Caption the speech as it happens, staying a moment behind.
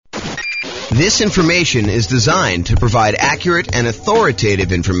This information is designed to provide accurate and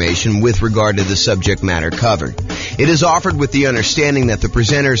authoritative information with regard to the subject matter covered. It is offered with the understanding that the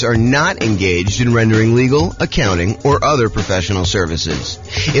presenters are not engaged in rendering legal, accounting, or other professional services.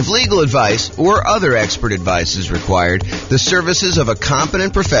 If legal advice or other expert advice is required, the services of a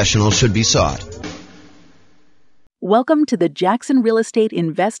competent professional should be sought. Welcome to the Jackson Real Estate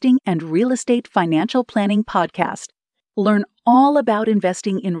Investing and Real Estate Financial Planning Podcast. Learn all about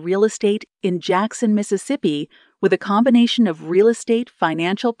investing in real estate in Jackson, Mississippi, with a combination of real estate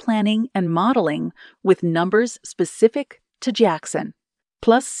financial planning and modeling with numbers specific to Jackson,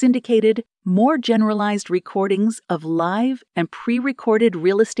 plus syndicated, more generalized recordings of live and pre-recorded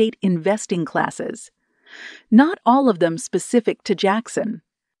real estate investing classes. Not all of them specific to Jackson.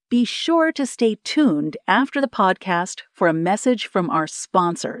 Be sure to stay tuned after the podcast for a message from our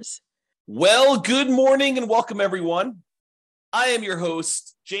sponsors. Well, good morning and welcome, everyone. I am your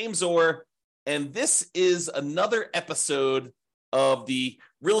host, James Orr, and this is another episode of the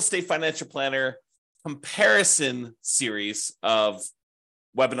Real Estate Financial Planner comparison series of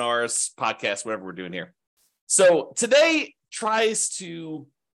webinars, podcasts, whatever we're doing here. So today tries to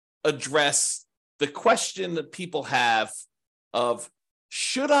address the question that people have of,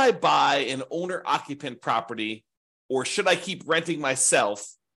 should I buy an owner-occupant property or should I keep renting myself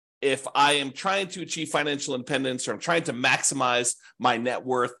if I am trying to achieve financial independence or I'm trying to maximize my net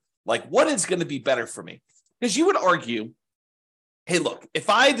worth? Like, what is going to be better for me? Because you would argue, hey, look, if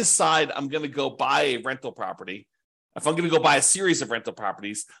I decide I'm going to go buy a rental property, if I'm going to go buy a series of rental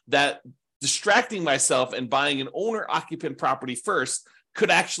properties, that distracting myself and buying an owner-occupant property first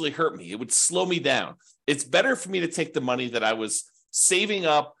could actually hurt me. It would slow me down. It's better for me to take the money that I was saving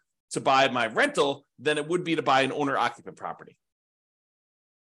up to buy my rental than it would be to buy an owner-occupant property.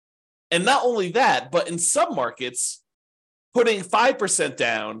 And not only that, but in some markets, putting 5%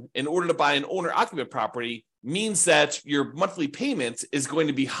 down in order to buy an owner-occupant property means that your monthly payment is going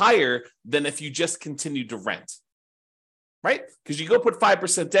to be higher than if you just continue to rent, right? Because you go put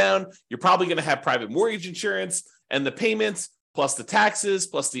 5% down, you're probably going to have private mortgage insurance, and the payments plus the taxes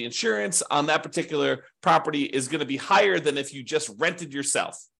plus the insurance on that particular property is going to be higher than if you just rented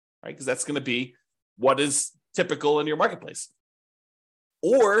yourself, right? Because that's going to be what is typical in your marketplace.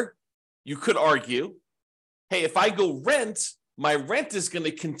 Or you could argue, hey, if I go rent, my rent is going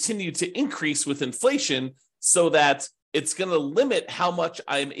to continue to increase with inflation so that it's going to limit how much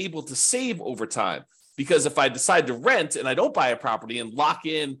I am able to save over time. Because if I decide to rent and I don't buy a property and lock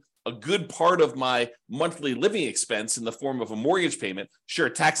in a good part of my monthly living expense in the form of a mortgage payment, sure,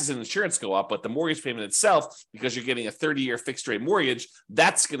 taxes and insurance go up, but the mortgage payment itself, because you're getting a 30-year fixed rate mortgage,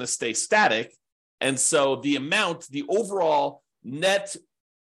 that's going to stay static. And so the amount, the overall net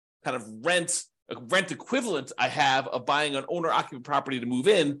kind of rent equivalent I have of buying an owner-occupant property to move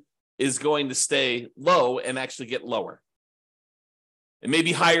in is going to stay low and actually get lower. It may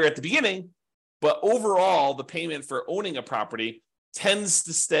be higher at the beginning, but overall, the payment for owning a property tends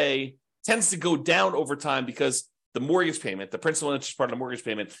to go down over time because the mortgage payment, the principal and interest part of the mortgage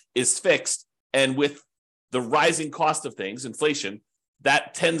payment, is fixed. And with the rising cost of things, inflation,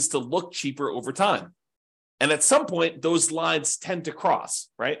 that tends to look cheaper over time. And at some point, those lines tend to cross,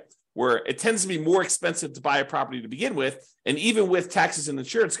 right? Where it tends to be more expensive to buy a property to begin with. And even with taxes and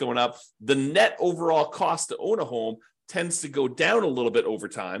insurance going up, the net overall cost to own a home tends to go down a little bit over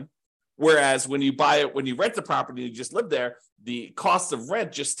time. Whereas when you rent the property and you just live there, the cost of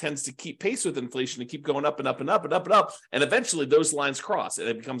rent just tends to keep pace with inflation and keep going up and up and up and up and up. And eventually those lines cross and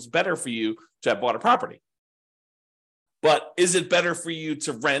it becomes better for you to have bought a property. But is it better for you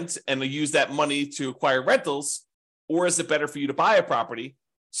to rent and to use that money to acquire rentals? Or is it better for you to buy a property,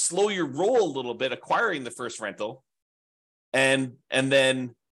 slow your roll a little bit, acquiring the first rental, and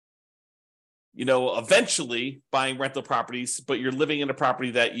then, eventually buying rental properties, but you're living in a property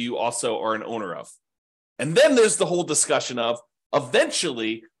that you also are an owner of? And then there's the whole discussion of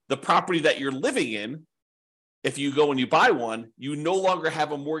eventually the property that you're living in, if you go and you buy one, you no longer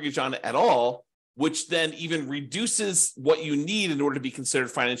have a mortgage on it at all, which then even reduces what you need in order to be considered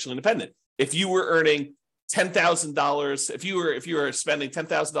financially independent. If you were earning $10,000, if you were spending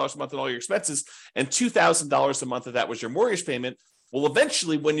 $10,000 a month on all your expenses and $2,000 a month of that was your mortgage payment, well,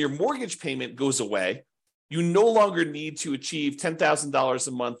 eventually when your mortgage payment goes away, you no longer need to achieve $10,000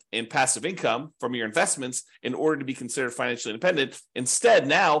 a month in passive income from your investments in order to be considered financially independent. Instead,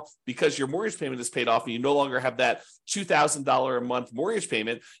 now, because your mortgage payment is paid off and you no longer have that $2,000 a month mortgage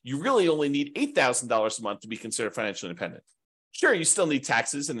payment, you really only need $8,000 a month to be considered financially independent. Sure, you still need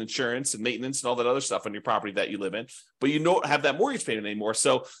taxes and insurance and maintenance and all that other stuff on your property that you live in, but you don't have that mortgage payment anymore.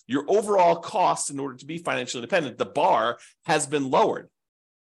 So your overall cost in order to be financially independent, the bar has been lowered.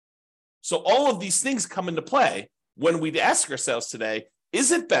 So all of these things come into play when we ask ourselves today,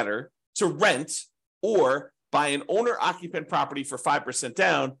 is it better to rent or buy an owner-occupant property for 5%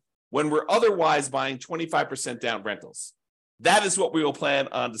 down when we're otherwise buying 25% down rentals? That is what we will plan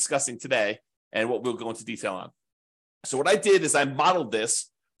on discussing today and what we'll go into detail on. So what I did is I modeled this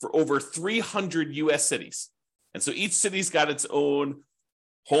for over 300 US cities. And so each city's got its own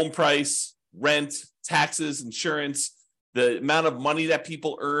home price, rent, taxes, insurance. The amount of money that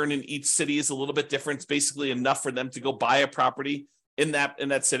people earn in each city is a little bit different. It's basically enough for them to go buy a property in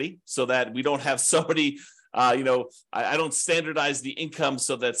that city, so that we don't have somebody, I don't standardize the income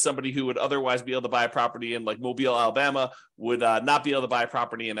so that somebody who would otherwise be able to buy a property in like Mobile, Alabama would not be able to buy a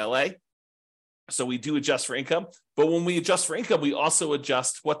property in LA. So we do adjust for income. But when we adjust for income, we also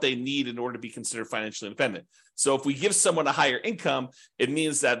adjust what they need in order to be considered financially independent. So if we give someone a higher income, it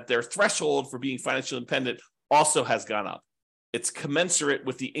means that their threshold for being financially independent also has gone up. It's commensurate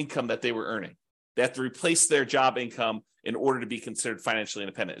with the income that they were earning. They have to replace their job income in order to be considered financially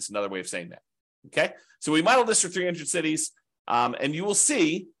independent. It's another way of saying that. Okay, so we modeled this for 300 cities, and you will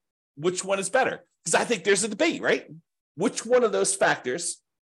see which one is better. Because I think there's a debate, right? Which one of those factors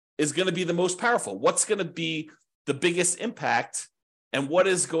is going to be the most powerful? What's going to be the biggest impact, and what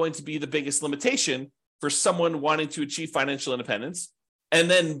is going to be the biggest limitation for someone wanting to achieve financial independence? And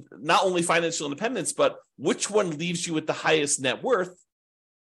then not only financial independence, but which one leaves you with the highest net worth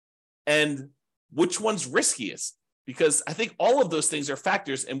and which one's riskiest? Because I think all of those things are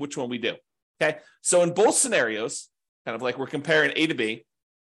factors in which one we do. Okay, so in both scenarios, kind of like we're comparing A to B,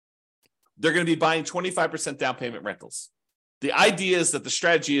 they're going to be buying 25% down payment rentals. The idea is that the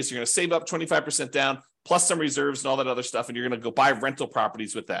strategy is you're going to save up 25% down plus some reserves and all that other stuff, and you're going to go buy rental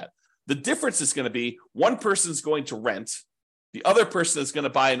properties with that. The difference is going to be one person's going to rent, the other person is going to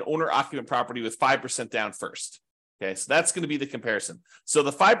buy an owner-occupant property with 5% down first. Okay, so that's going to be the comparison. So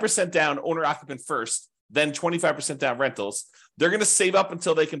the 5% down owner-occupant first, then 25% down rentals, they're going to save up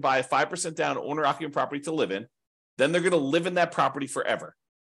until they can buy a 5% down owner-occupant property to live in. Then they're going to live in that property forever.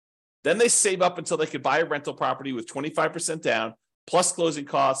 Then they save up until they could buy a rental property with 25% down, plus closing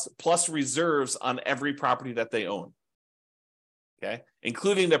costs, plus reserves on every property that they own, okay,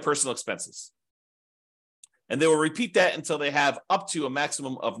 including their personal expenses. And they will repeat that until they have up to a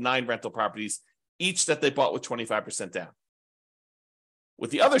maximum of 9 rental properties, each that they bought with 25% down. With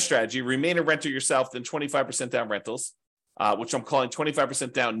the other strategy, remain a renter yourself, then 25% down rentals, which I'm calling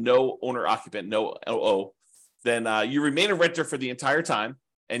 25% down, no owner-occupant, no OO. Then you remain a renter for the entire time,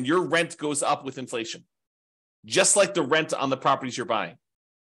 and your rent goes up with inflation, just like the rent on the properties you're buying.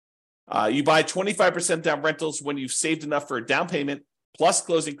 You buy 25% down rentals when you've saved enough for a down payment, plus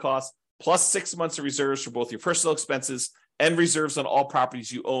closing costs, plus 6 months of reserves for both your personal expenses and reserves on all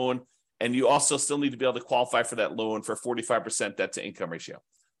properties you own. And you also still need to be able to qualify for that loan for 45% debt to income ratio.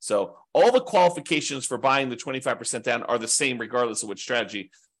 So all the qualifications for buying the 25% down are the same regardless of which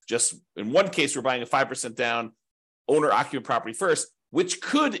strategy. Just in one case, we're buying a 5% down owner-occupant property first, which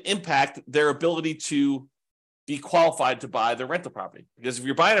could impact their ability to be qualified to buy the rental property. Because if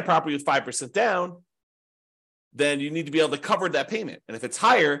you're buying a property with 5% down, then you need to be able to cover that payment. And if it's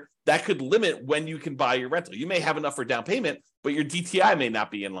higher, that could limit when you can buy your rental. You may have enough for down payment, but your DTI may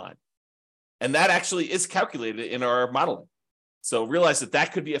not be in line. And that actually is calculated in our modeling. So realize that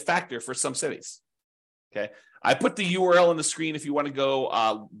that could be a factor for some cities. Okay, I put the URL on the screen if you want to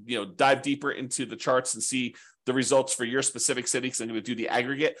go, dive deeper into the charts and see the results for your specific city, because I'm going to do the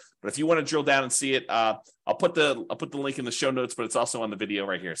aggregate. But if you want to drill down and see it, I'll put the link in the show notes, but it's also on the video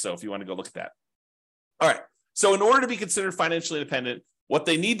right here. So if you want to go look at that. All right. So in order to be considered financially independent, what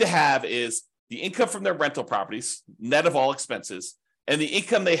they need to have is the income from their rental properties, net of all expenses, and the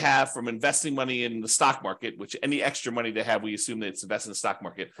income they have from investing money in the stock market, which any extra money they have, we assume that it's invested in the stock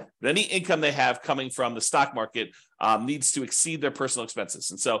market. But any income they have coming from the stock market needs to exceed their personal expenses.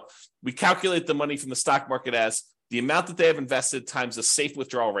 And so we calculate the money from the stock market as the amount that they have invested times the safe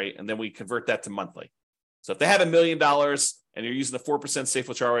withdrawal rate, and then we convert that to monthly. So if they have $1 million and you're using the 4% safe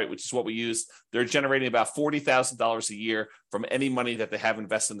withdrawal rate, which is what we use, they're generating about $40,000 a year from any money that they have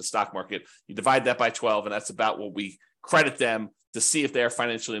invested in the stock market. You divide that by 12, and that's about what we credit them to see if they are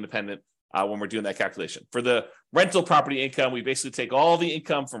financially independent when we're doing that calculation. For the rental property income, we basically take all the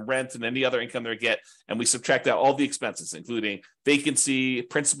income from rent and any other income they get, and we subtract out all the expenses, including vacancy,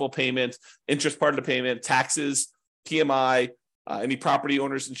 principal payment, interest part of the payment, taxes, PMI, any property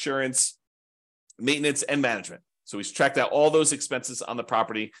owner's insurance, maintenance, and management. So we subtract out all those expenses on the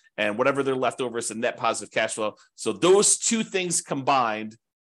property, and whatever they're left over is a net positive cash flow. So those two things combined,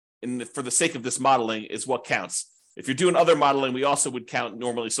 for the sake of this modeling, is what counts. If you're doing other modeling, we also would count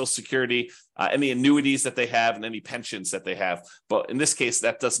normally Social Security, any annuities that they have, and any pensions that they have. But in this case,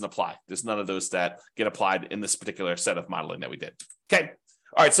 that doesn't apply. There's none of those that get applied in this particular set of modeling that we did. Okay.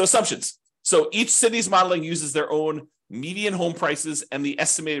 All right. So assumptions. So each city's modeling uses their own median home prices and the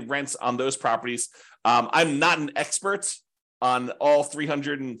estimated rents on those properties. I'm not an expert on all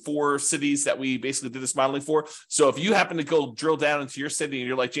 304 cities that we basically did this modeling for. So if you happen to go drill down into your city and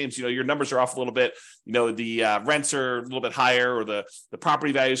you're like, James, your numbers are off a little bit, the rents are a little bit higher, or the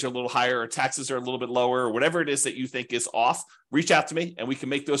property values are a little higher, or taxes are a little bit lower, or whatever it is that you think is off, reach out to me and we can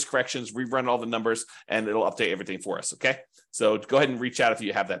make those corrections, rerun all the numbers, and it'll update everything for us. Okay. So go ahead and reach out if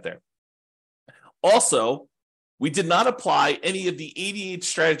you have that there. Also, we did not apply any of the 88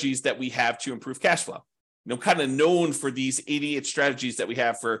 strategies that we have to improve cash flow. Kind of known for these 88 strategies that we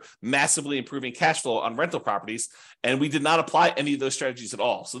have for massively improving cash flow on rental properties. And we did not apply any of those strategies at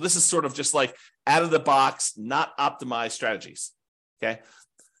all. So this is sort of just like out of the box, not optimized strategies. Okay.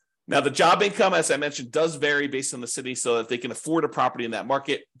 Now, the job income, as I mentioned, does vary based on the city so that they can afford a property in that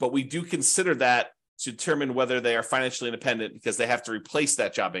market. But we do consider that to determine whether they are financially independent, because they have to replace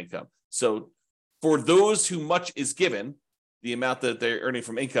that job income. So for those who much is given, the amount that they're earning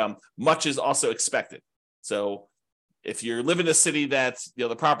from income, much is also expected. So if you live in a city that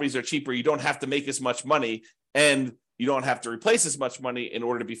the properties are cheaper, you don't have to make as much money, and you don't have to replace as much money in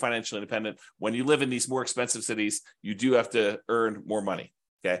order to be financially independent. When you live in these more expensive cities, you do have to earn more money.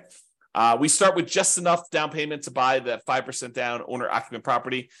 Okay. We start with just enough down payment to buy that 5% down owner-occupant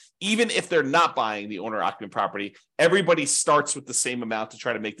property. Even if they're not buying the owner-occupant property, everybody starts with the same amount to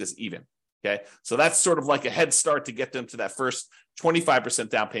try to make this even. Okay, so that's sort of like a head start to get them to that first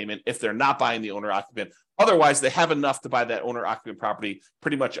 25% down payment if they're not buying the owner-occupant. Otherwise, they have enough to buy that owner-occupant property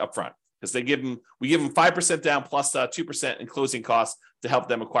pretty much upfront, because we give them 5% down plus 2% in closing costs to help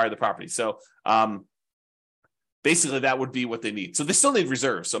them acquire the property. So basically, that would be what they need. So they still need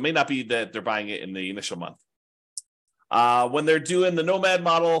reserves. So it may not be that they're buying it in the initial month. When they're doing the nomad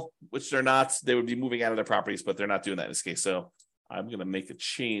model, which they're not, they would be moving out of their properties, but they're not doing that in this case. So I'm going to make a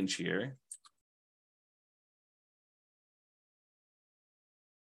change here.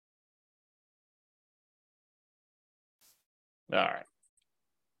 All right.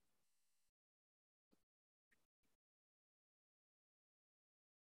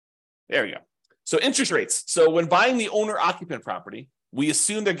 There we go. So interest rates. So when buying the owner-occupant property, we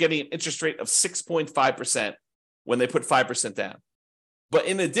assume they're getting an interest rate of 6.5% when they put 5% down. But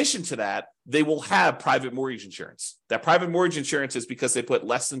in addition to that, they will have private mortgage insurance. That private mortgage insurance is because they put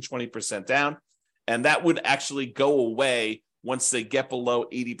less than 20% down, and that would actually go away once they get below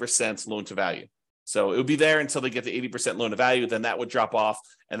 80% loan to value. So it would be there until they get to 80% loan to value, then that would drop off,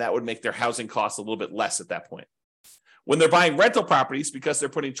 and that would make their housing costs a little bit less at that point. When they're buying rental properties, because they're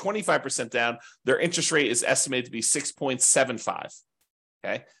putting 25% down, their interest rate is estimated to be 6.75.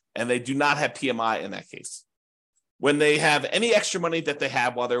 Okay. And they do not have PMI in that case. When they have any extra money that they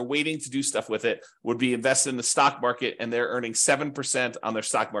have while they're waiting to do stuff with it, would be invested in the stock market, and they're earning 7% on their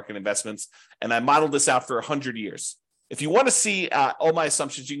stock market investments. And I modeled this out for 100 years. If you want to see all my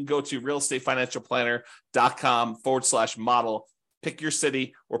assumptions, you can go to realestatefinancialplanner.com/model, pick your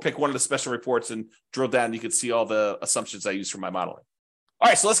city or pick one of the special reports and drill down. You can see all the assumptions I use for my modeling. All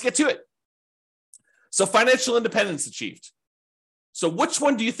right, so let's get to it. So financial independence achieved. So which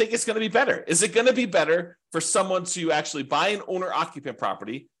one do you think is going to be better? Is it going to be better for someone to actually buy an owner-occupant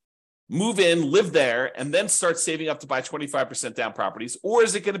property, move in, live there, and then start saving up to buy 25% down properties? Or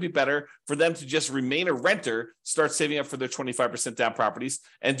is it going to be better for them to just remain a renter, start saving up for their 25% down properties,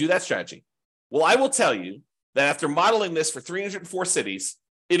 and do that strategy? Well, I will tell you that after modeling this for 304 cities,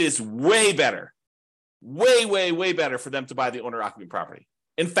 it is way better, way better for them to buy the owner-occupant property.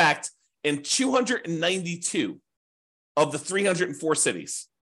 In fact, in 292 of the 304 cities,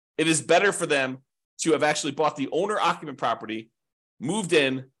 it is better for them to have actually bought the owner-occupant property, moved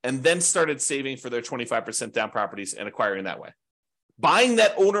in, and then started saving for their 25% down properties and acquiring that way. Buying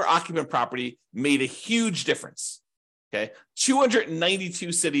that owner-occupant property made a huge difference. Okay,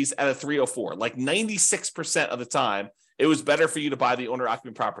 292 cities out of 304, like 96% of the time, it was better for you to buy the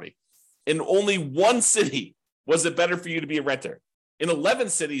owner-occupant property. In only one city was it better for you to be a renter. In 11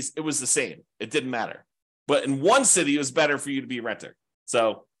 cities, it was the same. It didn't matter. But in one city, it was better for you to be a renter.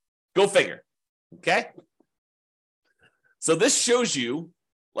 So go figure. Okay. So this shows you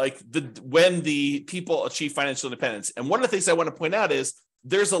like when the people achieve financial independence. And one of the things I want to point out is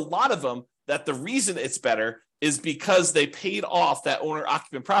there's a lot of them that the reason it's better is because they paid off that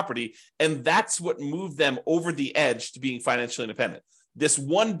owner-occupant property, and that's what moved them over the edge to being financially independent. This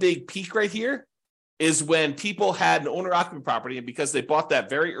one big peak right here is when people had an owner-occupant property, and because they bought that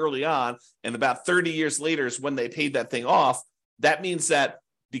very early on, and about 30 years later is when they paid that thing off, that means that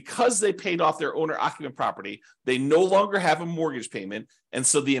because they paid off their owner-occupant property, they no longer have a mortgage payment, and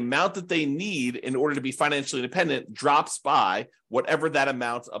so the amount that they need in order to be financially independent drops by whatever that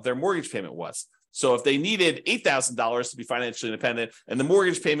amount of their mortgage payment was. So if they needed $8,000 to be financially independent and the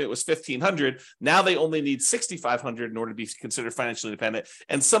mortgage payment was $1,500, now they only need $6,500 in order to be considered financially independent.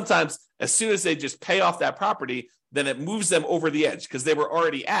 And sometimes as soon as they just pay off that property, then it moves them over the edge because they were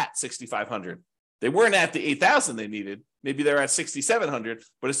already at $6,500. They weren't at the $8,000 they needed. Maybe they're at $6,700,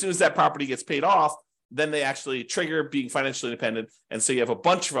 but as soon as that property gets paid off, then they actually trigger being financially independent. And so you have a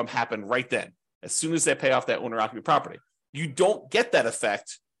bunch of them happen right then, as soon as they pay off that owner-occupant property. You don't get that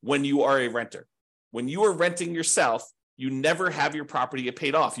effect when you are a renter. When you are renting yourself, you never have your property get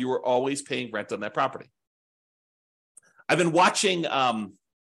paid off. You are always paying rent on that property. I've been watching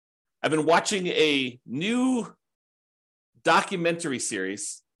a new documentary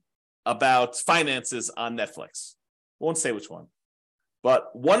series about finances on Netflix. I won't say which one,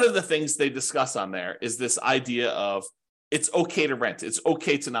 but one of the things they discuss on there is this idea of it's okay to rent. It's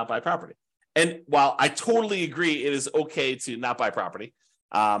okay to not buy property. And while I totally agree it is okay to not buy property,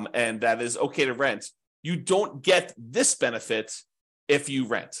 and that is okay to rent, you don't get this benefit if you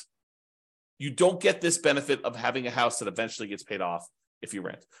rent. You don't get this benefit of having a house that eventually gets paid off if you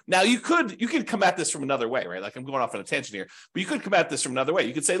rent. Now, you could come at this from another way, right? Like I'm going off on a tangent here, but you could come at this from another way.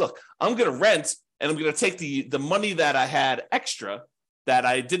 You could say, look, I'm going to rent and I'm going to take the money that I had extra that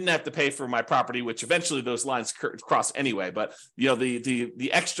I didn't have to pay for my property, which eventually those lines cross anyway. But the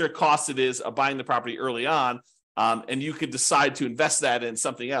extra cost it is of buying the property early on, and you could decide to invest that in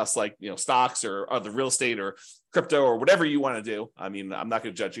something else like stocks or other real estate or crypto or whatever you want to do. I mean, I'm not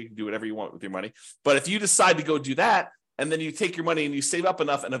going to judge you. You can do whatever you want with your money. But if you decide to go do that, and then you take your money and you save up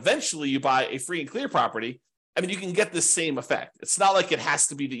enough, and eventually you buy a free and clear property, I mean, you can get the same effect. It's not like it has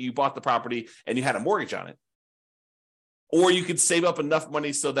to be that you bought the property and you had a mortgage on it. Or you could save up enough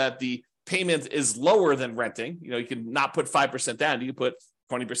money so that the payment is lower than renting. You can not put 5% down. You can put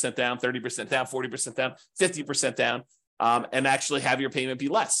 20% down, 30% down, 40% down, 50% down, and actually have your payment be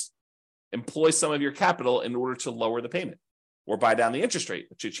less. Employ some of your capital in order to lower the payment, or buy down the interest rate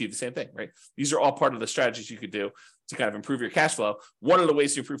to achieve the same thing, right? These are all part of the strategies you could do to kind of improve your cash flow. One of the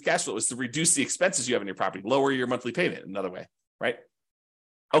ways to improve cash flow is to reduce the expenses you have in your property, lower your monthly payment, another way, right?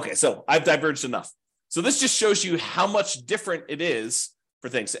 Okay, so I've diverged enough. So this just shows you how much different it is for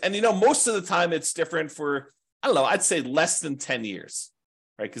things. And most of the time it's different for, I don't know, I'd say less than 10 years,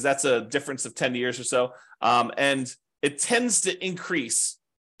 right? Because that's a difference of 10 years or so. And it tends to increase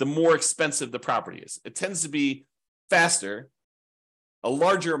the more expensive the property is. It tends to be faster, a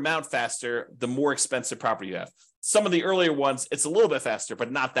larger amount faster, the more expensive property you have. Some of the earlier ones, it's a little bit faster,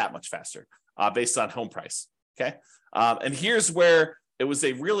 but not that much faster based on home price, okay? And here's where it was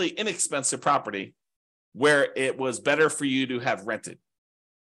a really inexpensive property where it was better for you to have rented.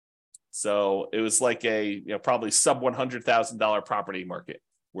 So it was like a probably sub $100,000 property market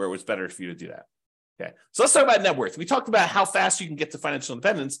where it was better for you to do that. Okay, so let's talk about net worth. We talked about how fast you can get to financial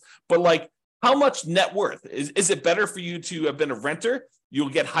independence, but how much net worth? Is it better for you to have been a renter? You'll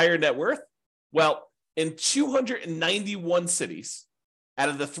get higher net worth? Well, in 291 cities out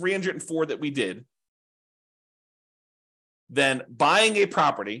of the 304 that we did, then buying a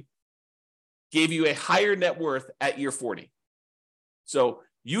property gave you a higher net worth at year 40. So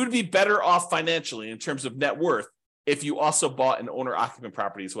you would be better off financially in terms of net worth if you also bought an owner-occupant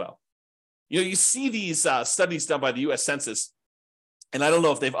property as well. You see these studies done by the U.S. Census, and I don't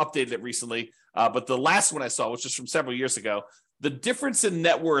know if they've updated it recently, but the last one I saw, which is from several years ago, the difference in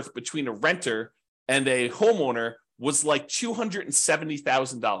net worth between a renter and a homeowner was like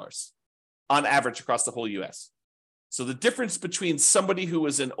 $270,000 on average across the whole U.S. So the difference between somebody who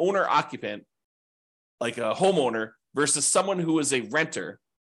is an owner-occupant, like a homeowner, versus someone who is a renter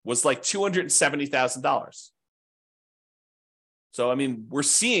was like $270,000. So, I mean, we're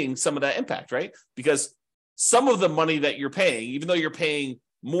seeing some of that impact, right? Because some of the money that you're paying, even though you're paying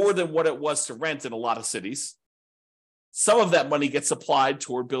more than what it was to rent in a lot of cities, some of that money gets applied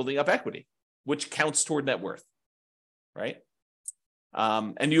toward building up equity, which counts toward net worth, right?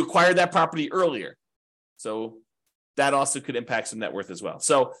 And you acquired that property earlier. So that also could impact some net worth as well.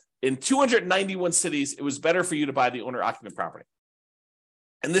 So in 291 cities, it was better for you to buy the owner-occupant property.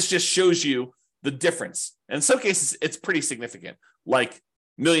 And this just shows you the difference. And in some cases, it's pretty significant, like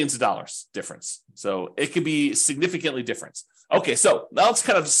millions of dollars difference. So it could be significantly different. Okay, so now let's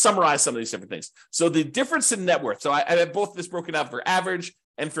kind of summarize some of these different things. So the difference in net worth. So I have both this broken out for average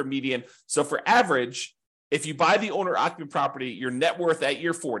and for median. So for average, if you buy the owner-occupant property, your net worth at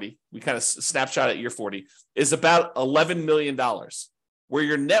year 40, we kind of snapshot at year 40, is about $11 million. Where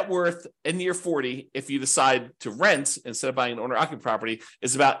your net worth in year 40, if you decide to rent instead of buying an owner-occupant property,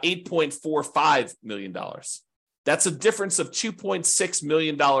 is about $8.45 million. That's a difference of $2.6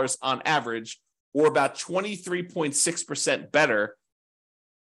 million on average, or about 23.6% better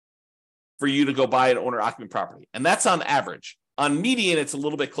for you to go buy an owner-occupant property. And that's on average. On median, it's a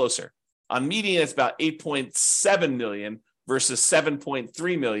little bit closer. On median, it's about 8.7 million versus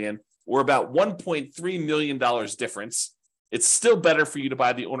 7.3 million, or about $1.3 million difference. It's still better for you to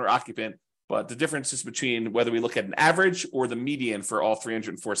buy the owner-occupant, but the difference is between whether we look at an average or the median for all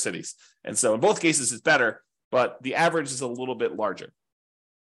 304 cities. And so in both cases, it's better, but the average is a little bit larger.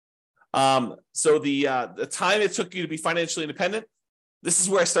 So the time it took you to be financially independent, this is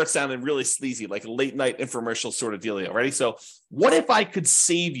where I start sounding really sleazy, like a late night infomercial sort of dealio. Ready? So what if I could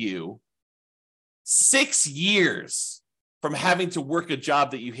save you 6 years from having to work a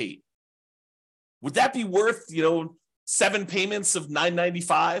job that you hate? Would that be worth, 7 payments of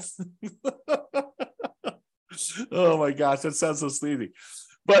 $995? Oh my gosh, that sounds so sleazy.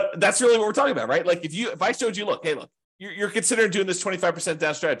 But that's really what we're talking about, right? Like if I showed you, look, you're considering doing this 25%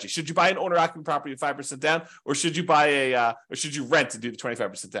 down strategy. Should you buy an owner-occupant property at 5% down, or should you buy or should you rent to do the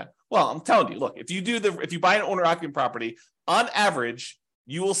 25% down? Well, I'm telling you, look, if you buy an owner-occupant property, on average,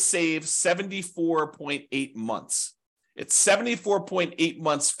 you will save 74.8 months. It's 74.8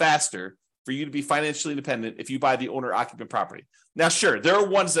 months faster for you to be financially independent if you buy the owner-occupant property. Now, sure, there are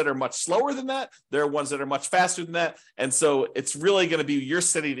ones that are much slower than that. There are ones that are much faster than that. And so it's really going to be your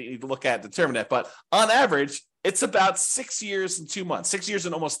city that you need to look at and determine that. But on average, it's about 6 years and 2 months, 6 years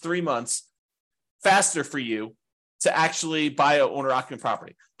and almost 3 months faster for you to actually buy an owner-occupant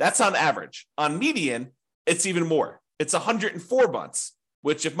property. That's on average. On median, it's even more. It's 104 months.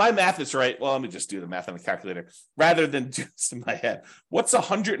 Which, if my math is right, well, let me just do the math on the calculator rather than do this in my head. What's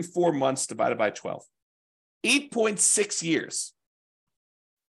 104 months divided by 12? 8.6 years.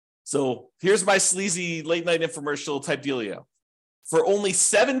 So here's my sleazy late night infomercial type dealio. For only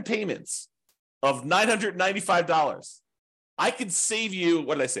 7 payments of $995, I could save you,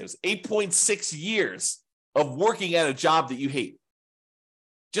 what did I say? It was 8.6 years of working at a job that you hate.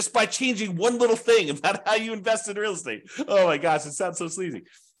 Just by changing one little thing about how you invest in real estate. Oh my gosh, it sounds so sleazy.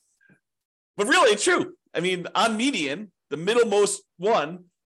 But really, it's true. I mean, on median, the middlemost one,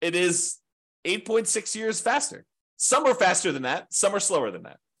 it is 8.6 years faster. Some are faster than that. Some are slower than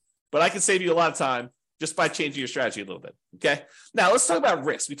that. But I can save you a lot of time just by changing your strategy a little bit. Okay. Now let's talk about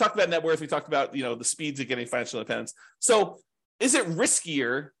risk. We talked about net worth. We talked about, the speeds of getting financial independence. So is it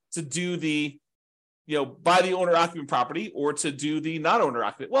riskier to do buy the owner-occupant property or to do the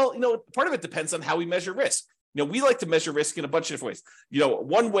non-owner-occupant? Well, part of it depends on how we measure risk. We like to measure risk in a bunch of different ways.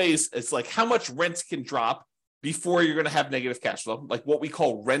 One way is it's like how much rent can drop before you're going to have negative cash flow, like what we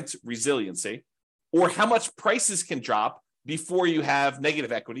call rent resiliency, or how much prices can drop before you have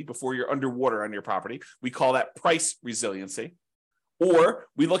negative equity, before you're underwater on your property. We call that price resiliency. Or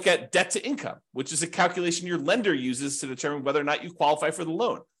we look at debt to income, which is a calculation your lender uses to determine whether or not you qualify for the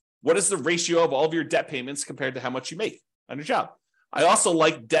loan. What is the ratio of all of your debt payments compared to how much you make on your job? I also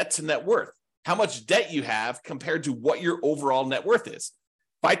like debt to net worth, how much debt you have compared to what your overall net worth is.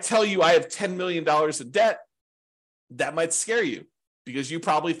 If I tell you I have $10 million in debt, that might scare you because you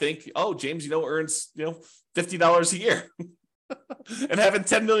probably think, oh, James, earns, $50 a year. And having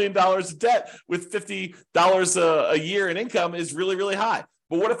 $10 million in debt with $50 a year in income is really, really high.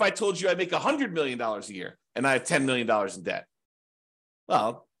 But what if I told you I make $100 million a year and I have $10 million in debt?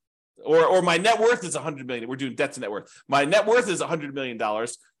 Well, or my net worth is $100 million. We're doing debt to net worth. My net worth is $100 million,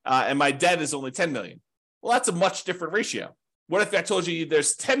 and my debt is only $10 million. Well, that's a much different ratio. What if I told you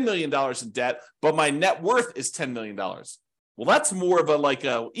there's $10 million in debt, but my net worth is $10 million? Well, that's more of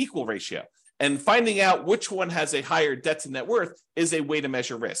a equal ratio. And finding out which one has a higher debt to net worth is a way to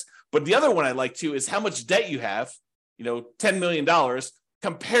measure risk. But the other one I like too is how much debt you have, $10 million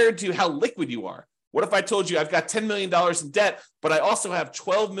compared to how liquid you are. What if I told you I've got $10 million in debt, but I also have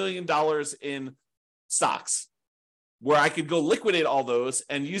 $12 million in stocks where I could go liquidate all those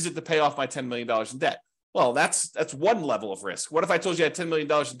and use it to pay off my $10 million in debt? Well, that's one level of risk. What if I told you I had $10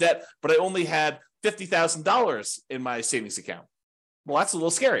 million in debt, but I only had $50,000 in my savings account? Well, that's a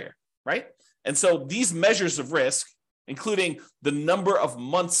little scarier, right? And so these measures of risk, including the number of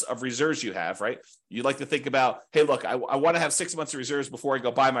months of reserves you have, right? You like to think about, hey, look, I want to have 6 months of reserves before I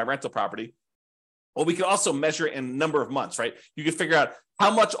go buy my rental property. Well, we can also measure it in number of months, right? You can figure out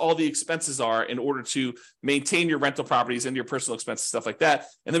how much all the expenses are in order to maintain your rental properties and your personal expenses, stuff like that.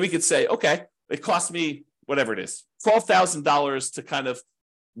 And then we could say, okay, it cost me whatever it is, $12,000 to kind of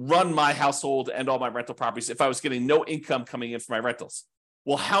run my household and all my rental properties if I was getting no income coming in from my rentals?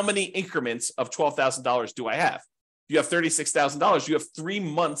 Well, how many increments of $12,000 do I have? If you have $36,000, you have 3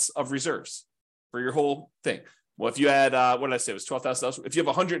 months of reserves for your whole thing. Well, if you had, what did I say? It was $12,000. If you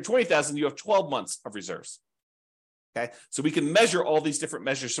have $120,000, you have 12 months of reserves. Okay. So we can measure all these different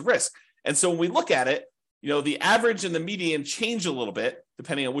measures of risk. And so when we look at it, the average and the median change a little bit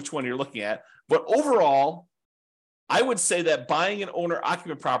depending on which one you're looking at. But overall, I would say that buying an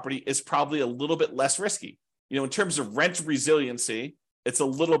owner-occupant property is probably a little bit less risky. In terms of rent resiliency, it's a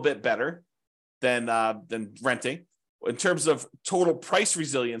little bit better than renting. In terms of total price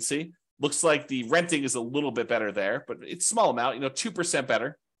resiliency, looks like the renting is a little bit better there, but it's a small amount, 2%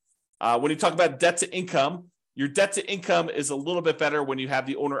 better. When you talk about debt to income, your debt to income is a little bit better when you have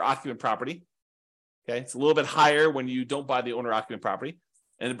the owner-occupant property. Okay, it's a little bit higher when you don't buy the owner-occupant property.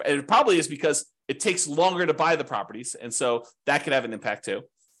 And it probably is because it takes longer to buy the properties. And so that could have an impact too.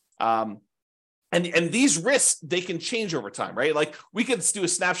 And these risks, they can change over time, right? Like we could do a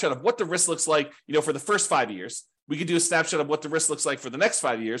snapshot of what the risk looks like, for the first 5 years. We could do a snapshot of what the risk looks like for the next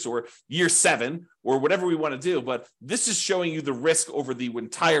 5 years or year 7 or whatever we want to do. But this is showing you the risk over the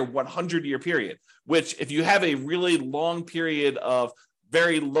entire 100-year period, which if you have a really long period of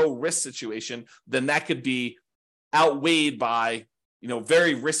very low risk situation, then that could be outweighed by,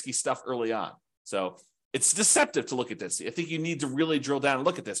 very risky stuff early on. So it's deceptive to look at this. I think you need to really drill down and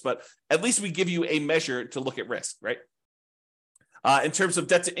look at this, but at least we give you a measure to look at risk, right? In terms of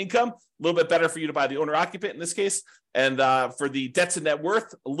debt to income, a little bit better for you to buy the owner occupant in this case. And for the debt to net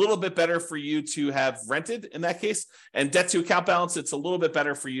worth, a little bit better for you to have rented in that case. And debt to account balance, it's a little bit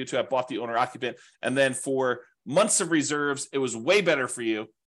better for you to have bought the owner occupant. And then for months of reserves, it was way better for you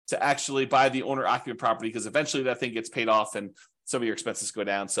to actually buy the owner occupant property because eventually that thing gets paid off and some of your expenses go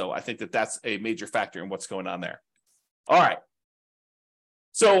down. So I think that that's a major factor in what's going on there. All right.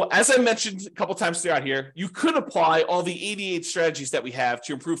 So as I mentioned a couple times throughout here, you could apply all the 88 strategies that we have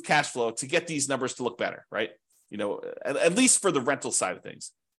to improve cash flow to get these numbers to look better, right? At least for the rental side of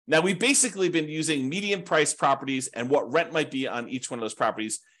things. Now, we've basically been using median price properties and what rent might be on each one of those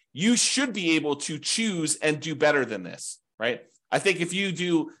properties. You should be able to choose and do better than this, right? I think if you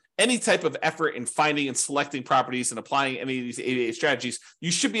do any type of effort in finding and selecting properties and applying any of these 88 strategies, you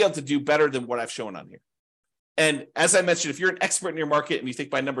should be able to do better than what I've shown on here. And as I mentioned, if you're an expert in your market and you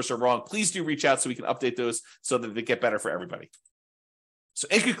think my numbers are wrong, please do reach out so we can update those so that they get better for everybody. So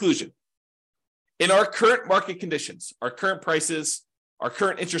in conclusion, in our current market conditions, our current prices, our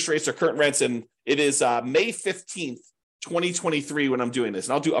current interest rates, our current rents, and it is May 15th, 2023 when I'm doing this,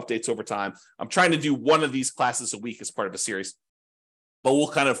 and I'll do updates over time. I'm trying to do one of these classes a week as part of a series. But we'll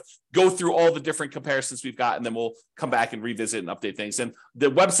kind of go through all the different comparisons we've got, and then we'll come back and revisit and update things. And the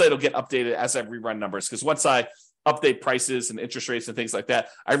website will get updated as I rerun numbers, because once I update prices and interest rates and things like that,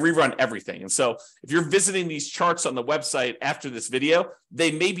 I rerun everything. And so if you're visiting these charts on the website after this video,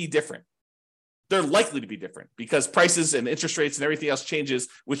 they may be different. They're likely to be different because prices and interest rates and everything else changes,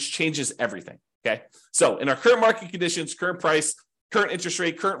 which changes everything. Okay. So in our current market conditions, current price, current interest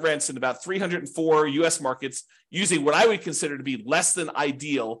rate, current rents in about 304 US markets using what I would consider to be less than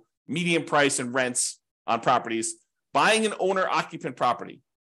ideal median price and rents on properties, buying an owner-occupant property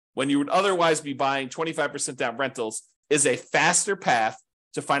when you would otherwise be buying 25% down rentals is a faster path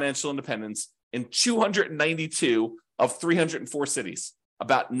to financial independence in 292 of 304 cities,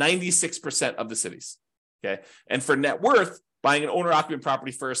 about 96% of the cities. Okay. And for net worth, buying an owner-occupant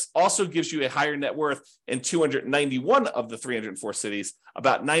property first also gives you a higher net worth in 291 of the 304 cities,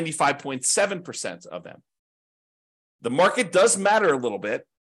 about 95.7% of them. The market does matter a little bit,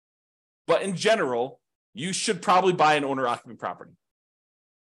 but in general, you should probably buy an owner-occupant property.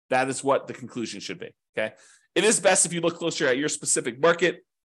 That is what the conclusion should be, okay? It is best if you look closer at your specific market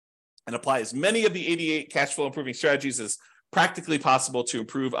and apply as many of the 88 cash flow improving strategies as practically possible to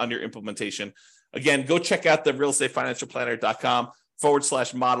improve on your implementation. Again, go check out the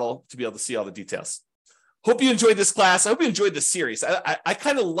realestateFinancialPlanner.com/model to be able to see all the details. Hope you enjoyed this class. I hope you enjoyed the series. I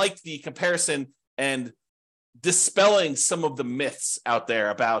kind of like the comparison and dispelling some of the myths out there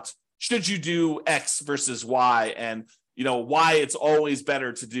about should you do X versus Y and why it's always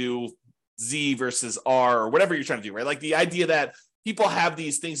better to do Z versus R or whatever you're trying to do, right? Like the idea that people have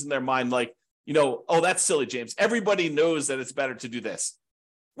these things in their mind like, oh, that's silly, James. Everybody knows that it's better to do this.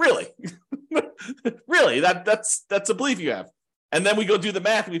 Really? Really? That's a belief you have. And then we go do the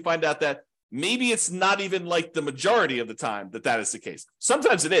math and we find out that maybe it's not even like the majority of the time that is the case.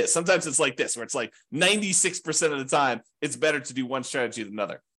 Sometimes it is. Sometimes it's like this, where it's like 96% of the time, it's better to do one strategy than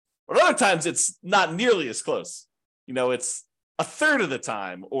another. But other times it's not nearly as close. It's a third of the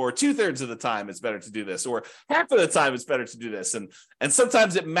time or 2/3 of the time it's better to do this, or half of the time it's better to do this. And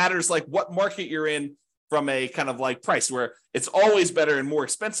sometimes it matters like what market you're in from a kind of like price, where it's always better in more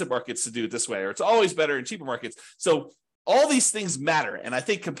expensive markets to do it this way, or it's always better in cheaper markets. So all these things matter. And I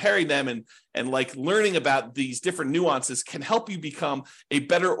think comparing them and like learning about these different nuances can help you become a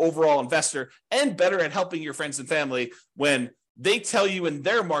better overall investor and better at helping your friends and family when they tell you in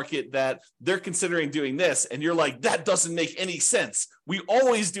their market that they're considering doing this. And you're like, that doesn't make any sense. We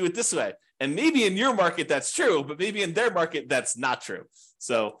always do it this way. And maybe in your market, that's true, but maybe in their market, that's not true.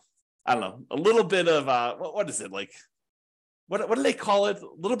 So I don't know, a little bit of, what is it? Like, what do they call it? A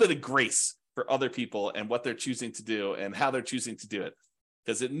little bit of grace for other people and what they're choosing to do and how they're choosing to do it.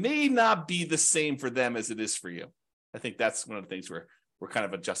 Because it may not be the same for them as it is for you. I think that's one of the things we're kind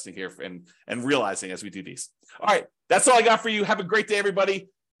of adjusting here and realizing as we do these. All right, that's all I got for you. Have a great day, everybody.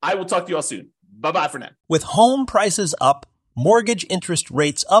 I will talk to you all soon. Bye-bye for now. With home prices up, mortgage interest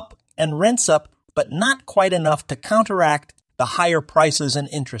rates up, and rents up, but not quite enough to counteract the higher prices and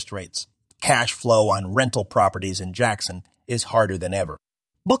interest rates, cash flow on rental properties in Jackson is harder than ever.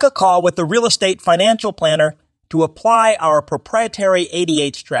 Book a call with the Real Estate Financial Planner to apply our proprietary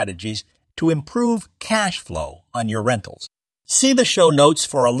 88 strategies to improve cash flow on your rentals. See the show notes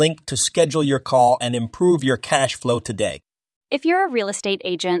for a link to schedule your call and improve your cash flow today. If you're a real estate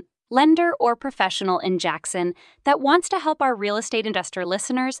agent, lender, or professional in Jackson that wants to help our real estate investor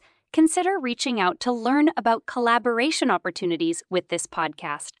listeners, consider reaching out to learn about collaboration opportunities with this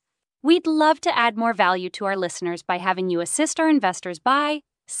podcast. We'd love to add more value to our listeners by having you assist our investors buy,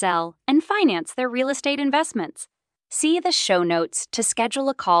 sell, and finance their real estate investments. See the show notes to schedule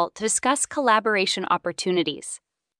a call to discuss collaboration opportunities.